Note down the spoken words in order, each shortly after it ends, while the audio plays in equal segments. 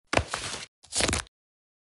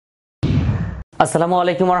আসসালামু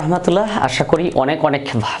আলাইকুম রহমতুল্লাহ। আশা করি অনেক অনেক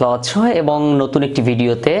ভালো আছো এবং নতুন একটি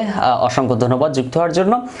ভিডিওতে অসংখ্য ধন্যবাদ যুক্ত হওয়ার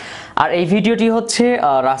জন্য। আর এই ভিডিওটি হচ্ছে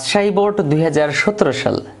রাজশাহী বোর্ড 2017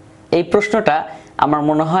 সাল। এই প্রশ্নটা আমার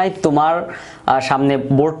মনে হয় তোমার সামনে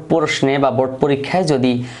বোর্ড প্রশ্নে বা বোর্ড পরীক্ষায়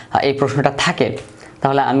যদি এই প্রশ্নটা থাকে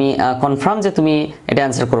তাহলে আমি কনফার্ম যে তুমি এটা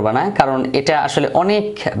অ্যান্সার করবে না, কারণ এটা আসলে অনেক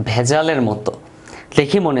ভেজালের মতো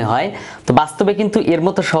দেখি মনে হয়। তো বাস্তবে কিন্তু এর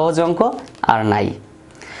মতো সহজ অঙ্ক আর নাই।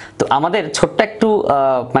 তো আমাদের ছোট্ট একটু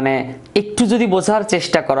একটু যদি বোঝার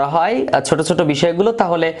চেষ্টা করা হয় ছোট ছোট বিষয়গুলো,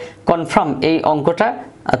 তাহলে কনফার্ম এই অঙ্কটা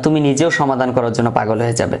তুমি নিজেও সমাধান করার জন্য পাগল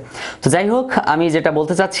হয়ে যাবে। তো যাই হোক, আমি যেটা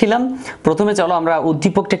বলতে চাচ্ছিলাম, প্রথমে চলো আমরা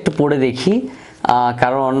উদ্দীপকটা একটু পড়ে দেখি,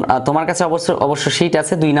 কারণ তোমার কাছে অবশ্য শীট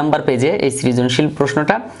আছে 2 নাম্বার পেজে এই সৃজনশীল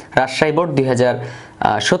প্রশ্নটা। রাজশাহী বোর্ড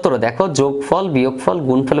 2017। দেখো, যোগফল, বিয়োগফল,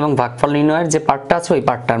 গুণফল এবং ভাগফল নির্ণয়ের যে পার্টটা আছে ওই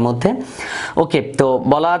পার্টটার মধ্যে। ওকে, তো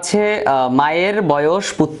বলা আছে মায়ের বয়স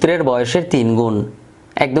পুত্রের বয়সের 3 গুণ,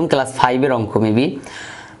 একদম ক্লাস 5-এর অঙ্ক মেবি।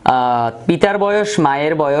 পিতার বয়স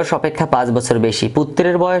মায়ের বয়স অপেক্ষা 5 বছর বেশি,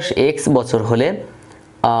 পুত্রের বয়স x বছর হলে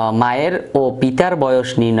মায়ের ও পিতার বয়স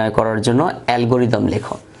নির্ণয় করার জন্য অ্যালগরিদম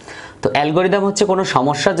লেখো। তো অ্যালগরিদম হচ্ছে কোনো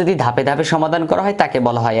সমস্যা যদি ধাপে ধাপে সমাধান করা হয় তাকে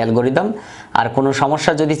বলা হয় অ্যালগরিদম। আর কোনো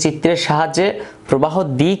সমস্যা যদি চিত্রের সাহায্যে প্রবাহ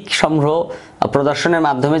দিক সংগ্রহ প্রদর্শনের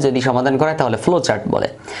মাধ্যমে যদি সমাধান করা হয় তাহলে ফ্লোচার্ট বলে।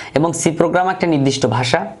 এবং সি প্রোগ্রাম একটা নির্দিষ্ট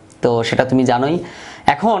ভাষা, তো সেটা তুমি জানোই।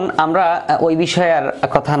 এখন আমরা ওই বিষয়ে আর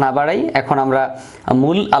কথা না বাড়াই, এখন আমরা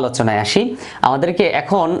মূল আলোচনায় আসি। আমাদেরকে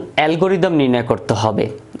এখন অ্যালগরিদম নির্ণয় করতে হবে।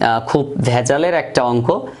 খুব ভেজালের একটা অঙ্ক,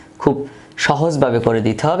 খুব সহজভাবে করে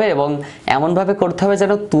দিতে হবে এবং এমনভাবে করতে হবে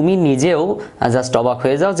যেন তুমি নিজেও জাস্ট অবাক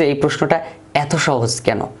হয়ে যাও যে এই প্রশ্নটা এত সহজ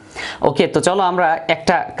কেন। ওকে, তো চলো আমরা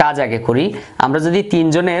একটা কাজ আগে করি। আমরা যদি 3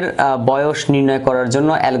 জনের বয়স নির্ণয় করার জন্য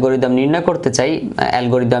অ্যালগরিদম নির্ণয় করতে চাই,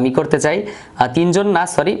 অ্যালগরিদমই করতে চাই, 3 জন না,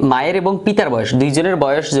 সরি, মায়ের এবং পিতার বয়স 2 জনের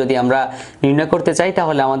বয়স যদি আমরা নির্ণয় করতে চাই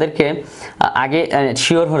তাহলে আমাদেরকে আগে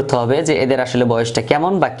শিওর হতে হবে যে এদের আসলে বয়সটা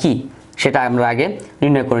কেমন বা কি, সেটা আমরা আগে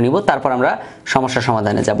নির্ণয় করে নিব, তারপর আমরা সমস্যা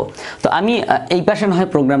সমাধানে যাব। তো আমি এই পাশে না হয়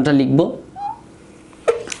প্রোগ্রামটা লিখব।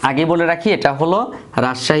 আগে বলে রাখি, এটা হলো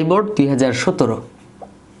রাজশাহী বোর্ড 2017,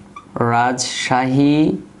 রাজশাহী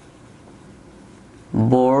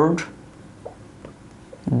বোর্ড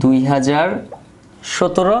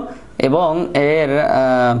 2017 এবং এর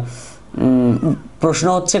প্রশ্ন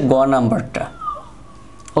হচ্ছে গ নাম্বারটা।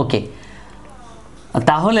 ওকে,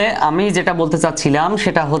 তাহলে আমি যেটা বলতে চাচ্ছিলাম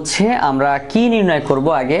সেটা হচ্ছে আমরা কি নির্ণয় করব।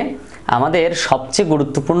 আগে আমাদের সবচেয়ে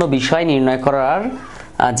গুরুত্বপূর্ণ বিষয় নির্ণয় করার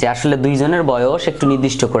যে আসলে 2 জনের বয়স একটু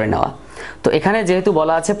নির্দিষ্ট করে নেওয়া। তো এখানে যেহেতু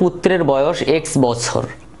বলা আছে পুত্রের বয়স x বছর,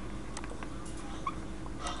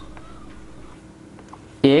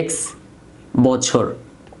 x বছর,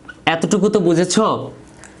 এতটুকু তো বুঝেছো?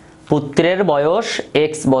 পুত্রের বয়স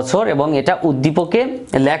x বছর এবং এটা উদ্দীপকে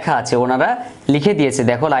লেখা আছে, ওনারা লিখে দিয়েছে।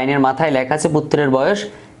 দেখো, লাইনের মাথায় লেখা আছে পুত্রের বয়স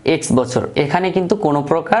x বছর। এখানে কিন্তু কোনো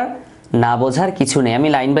প্রকার না বোঝার কিছু নেই, আমি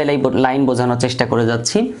লাইন বাই লাইন বোঝানোর চেষ্টা করে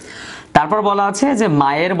যাচ্ছি। তারপর বলা আছে যে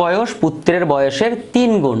মায়ের বয়স পুত্রের বয়সের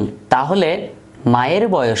 3 গুণ, তাহলে মায়ের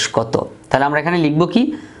বয়স কত? তাহলে আমরা এখানে লিখব কি,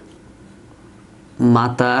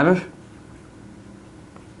 মাতার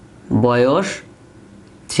বয়স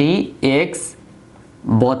 3x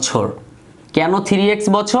বছর। কেন 3x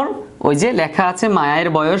বছর? ওই যে লেখা আছে মায়ের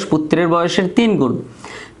বয়স পুত্রের বয়সের 3 গুণ,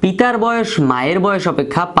 পিতার বয়স মায়ের বয়স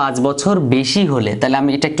অপেক্ষা 5 বছর বেশি হলে। তাহলে আমি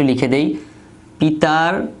এটা একটু লিখে দেই,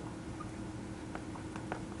 পিতার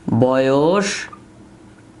বয়স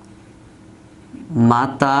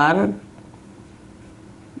মাতার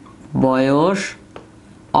বয়স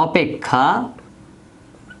অপেক্ষা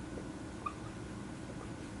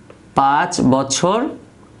 5 বছর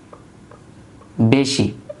বেশি।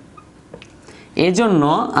 এজন্য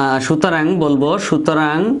সুতরাং বলবো,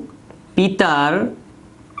 সুতরাং পিতার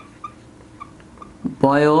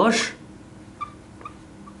বয়স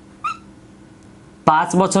 5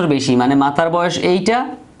 বছর বেশি, মানে মাতার বয়স এইটা,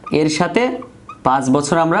 এর সাথে 5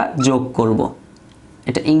 বছর আমরা যোগ করব।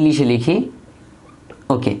 এটা ইংলিশে লিখি।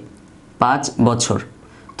 ওকে, 5 বছর।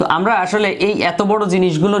 তো আমরা আসলে এই এত বড়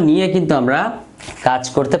জিনিসগুলো নিয়ে কিন্তু আমরা কাজ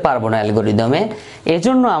করতে পারবো না অ্যালগরিদমে,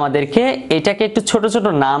 এজন্য আমাদেরকে এটাকে একটু ছোট ছোট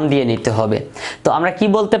নাম দিয়ে নিতে হবে। তো আমরা কি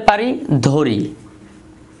বলতে পারি, ধরি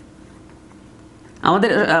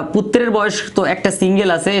আমাদের পুত্রের বয়স তো একটা সিঙ্গেল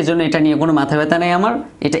আছে, এজন্য এটা নিয়ে কোনো মাথা ব্যথা নেই আমার,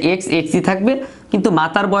 এটা xই থাকবে, কিন্তু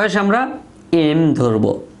মাতার বয়স আমরা m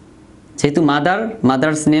ধরবো, যেহেতু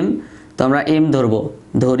মাদার্স নেম, তো আমরা m ধরবো।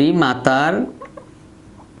 ধরি মাতার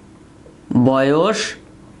বয়স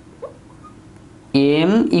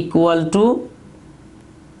m =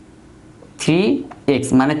 3x,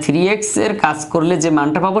 মানে 3x এর কাজ করলে যে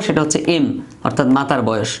মানটা পাবো সেটা হচ্ছে m, অর্থাৎ মাতার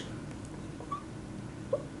বয়স।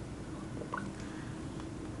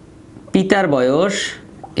 পিতার বয়স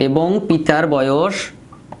এবং পিতার বয়স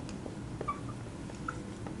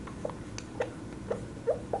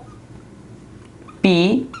p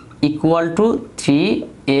equal to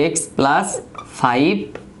 3x plus 5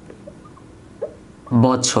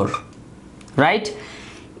 বছর, রাইট?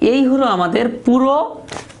 এই হলো আমাদের পুরো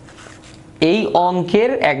এই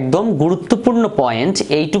অঙ্কের একদম গুরুত্বপূর্ণ পয়েন্ট।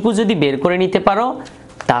 এইটুকু যদি বের করে নিতে পারো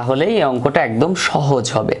তাহলে এই অঙ্কটা একদম সহজ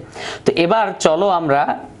হবে। তো এবার চলো আমরা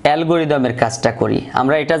অ্যালগরিদমের কাজটা করি।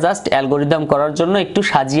 আমরা এটা জাস্ট অ্যালগরিদম করার জন্য একটু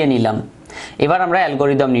সাজিয়ে নিলাম। এবার আমরা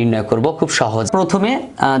অ্যালগরিদম নির্ণয় করব, খুব সহজ। প্রথমে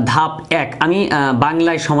ধাপ 1 আমি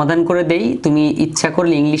বাংলায় সমাধান করে দেই, তুমি ইচ্ছা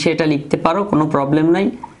করলে ইংলিশে এটা লিখতে পারো, কোনো প্রবলেম নাই।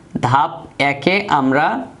 ধাপ 1-এ আমরা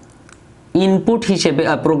ইনপুট হিসেবে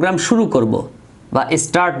প্রোগ্রাম শুরু করব, বা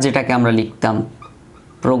স্টার্ট যেটাকে আমরা লিখতাম,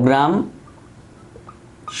 প্রোগ্রাম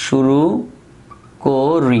শুরু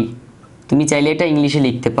করি। তুমি চাইলে এটা ইংলিশে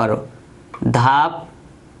লিখতে পারো। ধাপ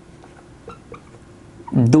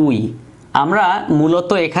 2 আমরা মূলত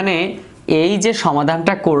এখানে এই যে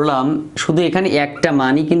সমাধানটা করলাম, শুধু এখানে একটা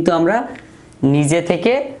মানই কিন্তু আমরা নিজে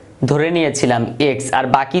থেকে ধরে নিয়েছিলাম x, আর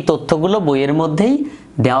বাকি তথ্যগুলো বইয়ের মধ্যেই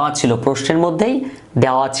দেওয়া ছিল, প্রশ্নের মধ্যেই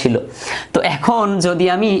দেওয়া ছিল। তো এখন যদি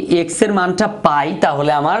আমি x এর মানটা পাই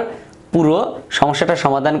তাহলে আমার পুরো সমস্যাটা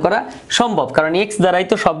সমাধান করা সম্ভব, কারণ x দ্বারাই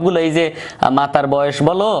তো সবগুলো, এই যে মাতার বয়স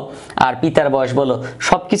বলো আর পিতার বয়স বলো,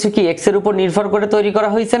 সবকিছু কি x এর উপর নির্ভর করে তৈরি করা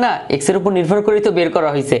হয়েছে না? x এর উপর নির্ভর করেই তো বের করা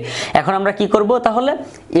হয়েছে। এখন আমরা কি করব তাহলে?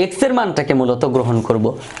 x এর মানটাকে মূলত গ্রহণ করব।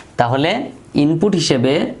 তাহলে ইনপুট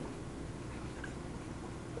হিসেবে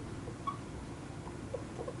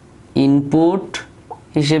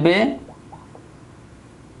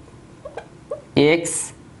x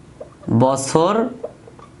বছর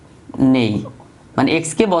নেই, মানে x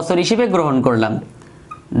কে বছর হিসেবে গ্রহণ করলাম।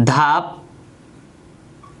 ধাপ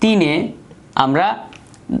 3-এ আমরা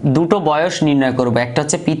দুটো বয়স নির্ণয় করব, একটা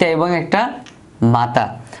হচ্ছে পিতা এবং একটা মাতা।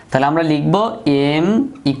 তাহলে আমরা লিখব m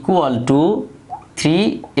ইকুয়াল টু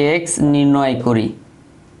 3x নির্ণয় করি।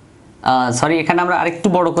 সরি, এখানে আমরা আরেকটু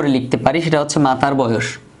বড় করে লিখতে পারি, সেটা হচ্ছে মাতার বয়স,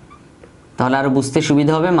 তাহলে আরো বুঝতে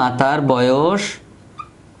সুবিধা হবে। মাতার বয়স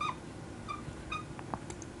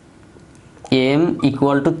m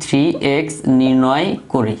ইকুয়াল টু 3x নির্ণয়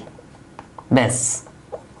করি, ব্যাস।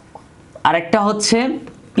 আরেকটা হচ্ছে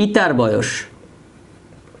পিতার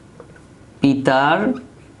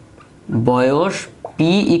বয়স, p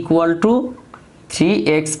equal to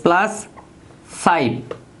 3x plus 5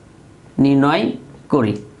 নির্ণয়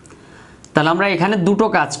করি। তাহলে আমরা এখানে দুটো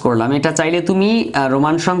কাজ করলাম। এটা চাইলে তুমি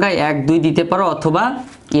রোমান সংখ্যায় 1 2 দিতে পারো, অথবা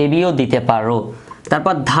এবিও দিতে পারো।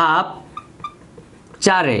 তারপর ধাপ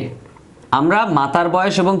 4-এ আমরা মাতার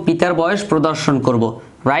বয়স এবং পিতার বয়স প্রদর্শন করব,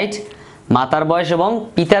 রাইট? মাতার বয়স এবং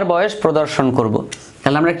পিতার বয়স প্রদর্শন করব।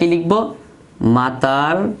 তাহলে আমরা কি লিখব?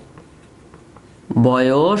 মাতার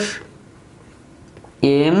বয়স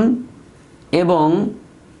m এবং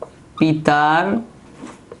পিতার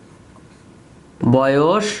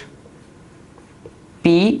বয়স p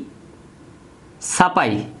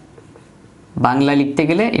ছাপাই। বাংলা লিখতে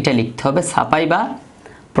গেলে এটা লিখতে হবে ছাপাই বা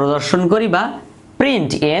প্রদর্শন করি বা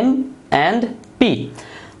প্রিন্ট m and p।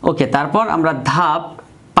 ওকে, তারপর আমরা ধাপ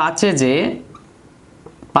 5-এ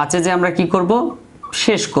যে আমরা কি করব?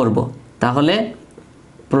 শেষ করব। তাহলে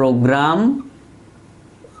প্রোগ্রাম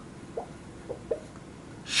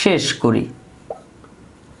শেষ করি।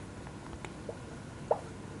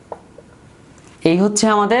 এই হচ্ছে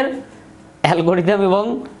আমাদের অ্যালগরিদম এবং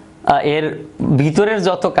এর ভিতরের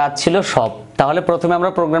যত কাজ ছিল সব। তাহলে প্রথমে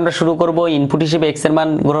আমরা প্রোগ্রামটা শুরু করব, ইনপুট হিসেবে x এর মান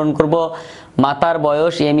গ্রহণ করব, মাতার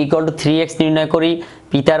বয়স m ইকুয়াল টু 3x নির্ণয় করি,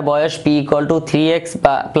 পিতার বয়স p equal to 3x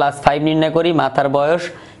plus 5 নির্ণয় করি, মাতার বয়স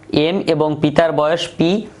m এবং পিতার বয়স p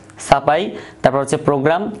ছাপাই, তারপর হচ্ছে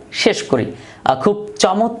প্রোগ্রাম শেষ করি। খুব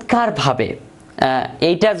চমৎকারভাবে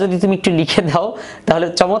এইটা যদি তুমি একটু লিখে দাও তাহলে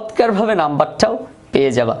চমৎকারভাবে নাম্বারটাও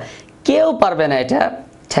পেয়ে যাবা, কেউ পারবে না এটা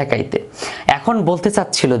ঠেকাইতে। এখন বলতে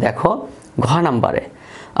চাচ্ছিল, দেখো ঘ নাম্বারে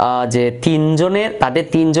যে তাদের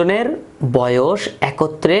তিনজনের বয়স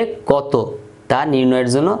একত্রে কত তা নির্ণয়ের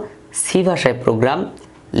জন্য সি ভাষায় প্রোগ্রাম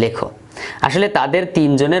লেখো। আসলে তাদের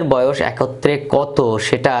তিনজনের বয়স একত্রে কত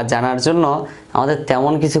সেটা জানার জন্য আমাদের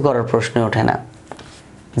তেমন কিছু করার প্রশ্ন ওঠে না।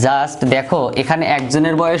 জাস্ট দেখো, এখানে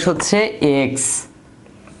একজনের বয়স হচ্ছে x,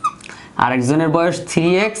 আরেকজনের বয়স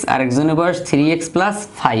 3x, আরেকজনের বয়স 3x প্লাস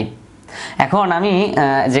 5। এখন আমি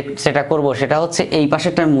যেটা করব সেটা হচ্ছে এই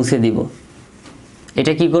পাশেরটা মুছে দিব।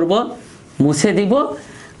 এটা কি করব? মুছে দিব,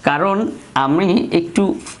 কারণ আমি একটু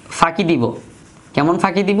ফাঁকি দিব। কেমন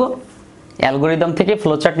ফাঁকি দিব? অ্যালগরিদম থেকে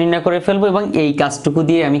ফ্লোচার্ট নির্ণয় করে ফেলবো এবং এই কাজটুকু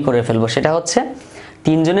দিয়ে আমি করে ফেলবো। সেটা হচ্ছে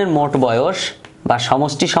তিনজনের মোট বয়স বা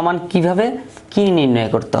সমষ্টি সমান কিভাবে কি নির্ণয়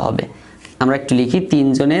করতে হবে। আমরা একটু লিখি 3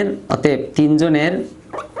 জনের, অতএব 3 জনের,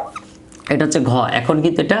 এটা হচ্ছে ঘ, এখন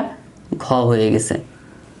কিন্তু এটা ঘ হয়ে গেছে।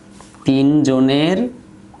 3 জনের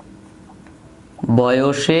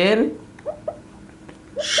বয়সের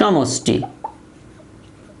সমষ্টি,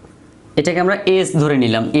 এটাকে আমরা এস ধরে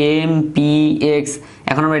নিলাম, এম পি এক্স,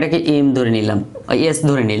 এখন আমরা এটাকে এম ধরে নিলাম, এস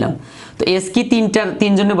ধরে নিলাম। তো এস কি 3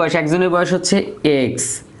 জনের বয়স, একজনের বয়স হচ্ছে এক্স,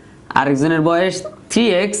 আরেকজনের বয়স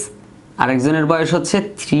 3x, আরেকজনের বয়স হচ্ছে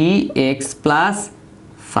 3x প্লাস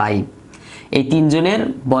 5। এই 3 জনের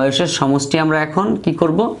বয়সের সমষ্টি আমরা এখন কি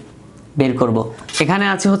করব, বের করব। এখানে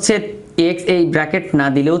আছে হচ্ছে x, এই ব্র্যাকেট না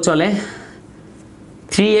দিলেও চলে,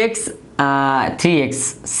 3x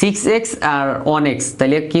 6x আর 1x,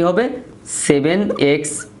 তাহলে কি হবে 7x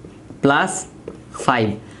প্লাস 5।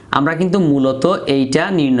 আমরা কিন্তু মূলত এইটা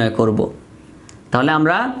নির্ণয় করব। তাহলে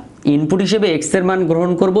আমরা ইনপুট হিসেবে x এর মান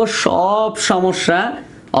গ্রহণ করব, সব সমস্যা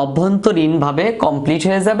অভ্যন্তরীণভাবে কমপ্লিট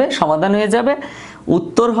হয়ে যাবে, সমাধান হয়ে যাবে।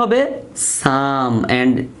 উত্তর হবে সাম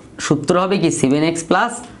এন্ড সূত্র হবে কি 7x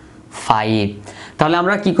প্লাস 5। তাহলে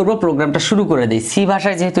আমরা কি করব, প্রোগ্রামটা শুরু করে দিই। সি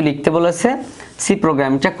ভাষায় যেহেতু লিখতে বলেছে, সি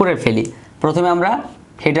প্রোগ্রামটা করে ফেলি। প্রথমে আমরা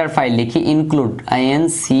হেডার ফাইল লিখি, ইনক্লুড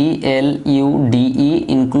include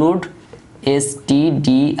ইনক্লুড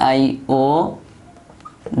stdio.h,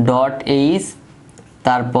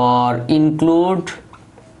 তারপর ইনক্লুড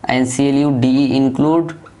include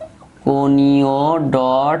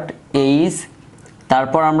conio.h,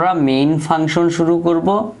 তারপর আমরা মেইন ফাংশন শুরু করব,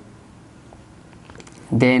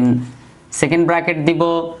 দেন সেকেন্ড ব্র্যাকেট দিব।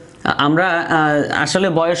 আমরা আসলে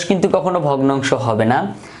বয়স কিন্তু কখনো ভগ্নাংশ হবে না,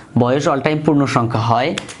 বয়স অল টাইম পূর্ণ সংখ্যা হয়,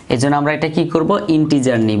 এজন্য আমরা এটা কি করব,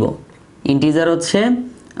 ইন্টিজার নিব। ইন্টিজার হচ্ছে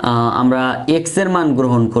আমরা x এর মান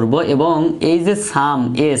গ্রহণ করব এবং এই যে সাম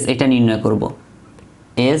s এটা নির্ণয় করব,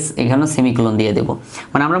 s এখানে সেমিকোলন দিয়ে দেব।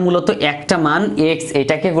 মানে আমরা মূলত একটা মান x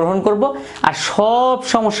এটাকে গ্রহণ করব, আর সব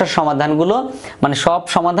সমস্যার সমাধানগুলো, মানে সব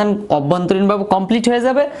সমাধান অভ্যন্তরীণভাবে কমপ্লিট হয়ে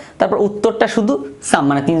যাবে। তারপর উত্তরটা শুধু সাম,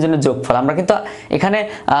 মানে 3 জনের যোগফল। আমরা কিন্তু এখানে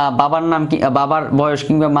বাবার নাম কি, বাবার বয়স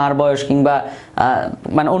কিংবা মার বয়স কিংবা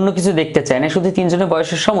মানে অন্য কিছু দেখতে চাই না, শুধু 3 জনের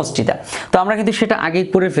বয়সের সমষ্টিটা। তো আমরা কিন্তু সেটা আগেই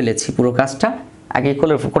করে ফেলেছি, পুরো কাজটা আগে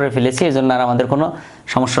করে ফেলেছি, এজন্য আর আমাদের কোনো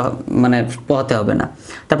সমস্যা মানে পোহাতে হবে না।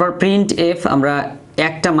 তারপর প্রিন্ট এফ, আমরা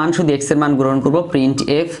একটা মান শুধু x এর মান গ্রহণ করব, print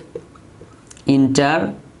F enter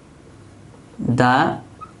the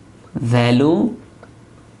value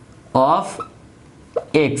of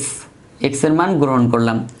x, x এর মান গ্রহণ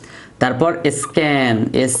করলাম। তারপর স্ক্যান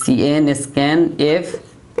স্ক্যান এফ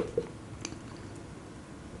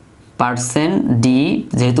 %d,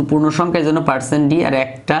 যেহেতু পূর্ণ সংখ্যা এজন্য %d, আর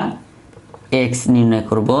একটা x নির্ণয়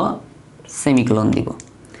করব, সেমিকোলন দিব।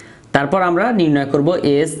 তারপর আমরা নির্ণয় করব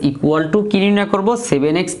s ইকুয়াল টু কি নির্ণয় করব,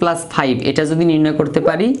 7x প্লাস 5। এটা যদি নির্ণয় করতে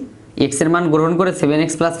পারি, x এর মান গ্রহণ করে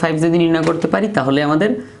 7x প্লাস 5 যদি নির্ণয় করতে পারি, তাহলে আমাদের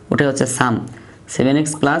ওটা হচ্ছে সাম, 7x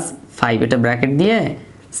প্লাস 5, এটা ব্র্যাকেট দিয়ে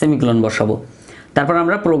সেমিকোলন বসাবো। তারপর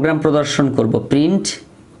আমরা প্রোগ্রাম প্রদর্শন করব, প্রিন্ট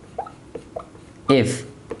f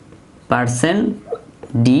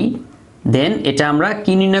 %d, দেন এটা আমরা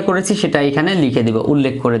কি নির্ণয় করেছি সেটা এখানে লিখে দিব,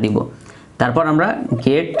 উল্লেখ করে দিব। তারপর আমরা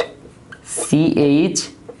গেট ch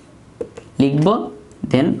লিখব,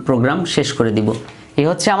 দেন প্রোগ্রাম শেষ করে দিব। এই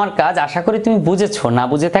হচ্ছে আমার কাজ। আশা করি তুমি বুঝেছো। না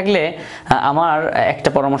বুঝে থাকলে আমার একটা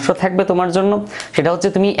পরামর্শ থাকবে তোমার জন্য, সেটা হচ্ছে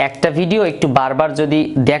তুমি একটা ভিডিও একটু বারবার যদি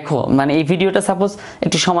দেখো, মানে এই ভিডিওটা সাপোজ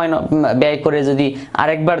একটু সময় ব্যয় করে যদি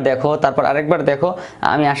আরেকবার দেখো, তারপর আরেকবার দেখো,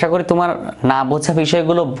 আমি আশা করি তোমার না বোঝা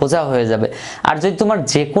বিষয়গুলো বোঝা হয়ে যাবে। আর যদি তোমার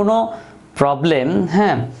যে কোনো প্রবলেম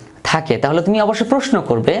থাকে, তাহলে তুমি অবশ্যই প্রশ্ন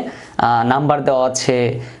করবে, নাম্বার দেওয়া আছে।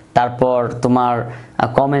 তারপর তোমার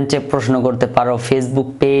কমেন্টে প্রশ্ন করতে পারো, ফেসবুক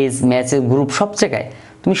পেজ, মেসেজ গ্রুপ, সব জায়গায়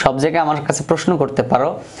তুমি সব জায়গায় আমার কাছে প্রশ্ন করতে পারো।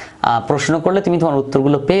 প্রশ্ন করলে তুমি তোমার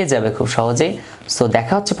উত্তরগুলো পেয়ে যাবে খুব সহজেই। সো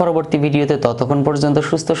দেখা হচ্ছে পরবর্তী ভিডিওতে, ততক্ষণ পর্যন্ত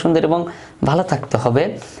সুস্থ সুন্দর এবং ভালো থাকতে হবে।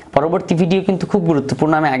 পরবর্তী ভিডিও কিন্তু খুব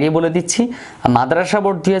গুরুত্বপূর্ণ, আমি আগেই বলে দিচ্ছি। মাদ্রাসা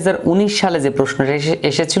বোর্ড 2019 সালে যে প্রশ্নটা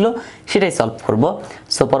এসেছিল সেটাই সলভ করব।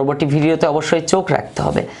 সো পরবর্তী ভিডিওতে অবশ্যই চোখ রাখতে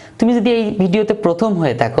হবে। তুমি যদি এই ভিডিওতে প্রথম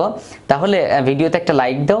হয়ে থাকো, তাহলে ভিডিওতে একটা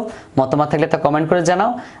লাইক দাও, মতামত থাকলে তা কমেন্ট করে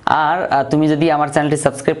জানাও। আর তুমি যদি আমার চ্যানেলটি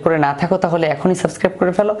সাবস্ক্রাইব করে না থাকো, তাহলে এখনই সাবস্ক্রাইব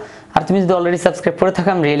করে ফেলো। আর তুমি যদি অলরেডি সাবস্ক্রাইব করে থাকো,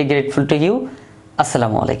 I am really grateful to you.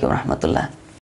 আসসালামু আলাইকুম রহমতুল্লাহ।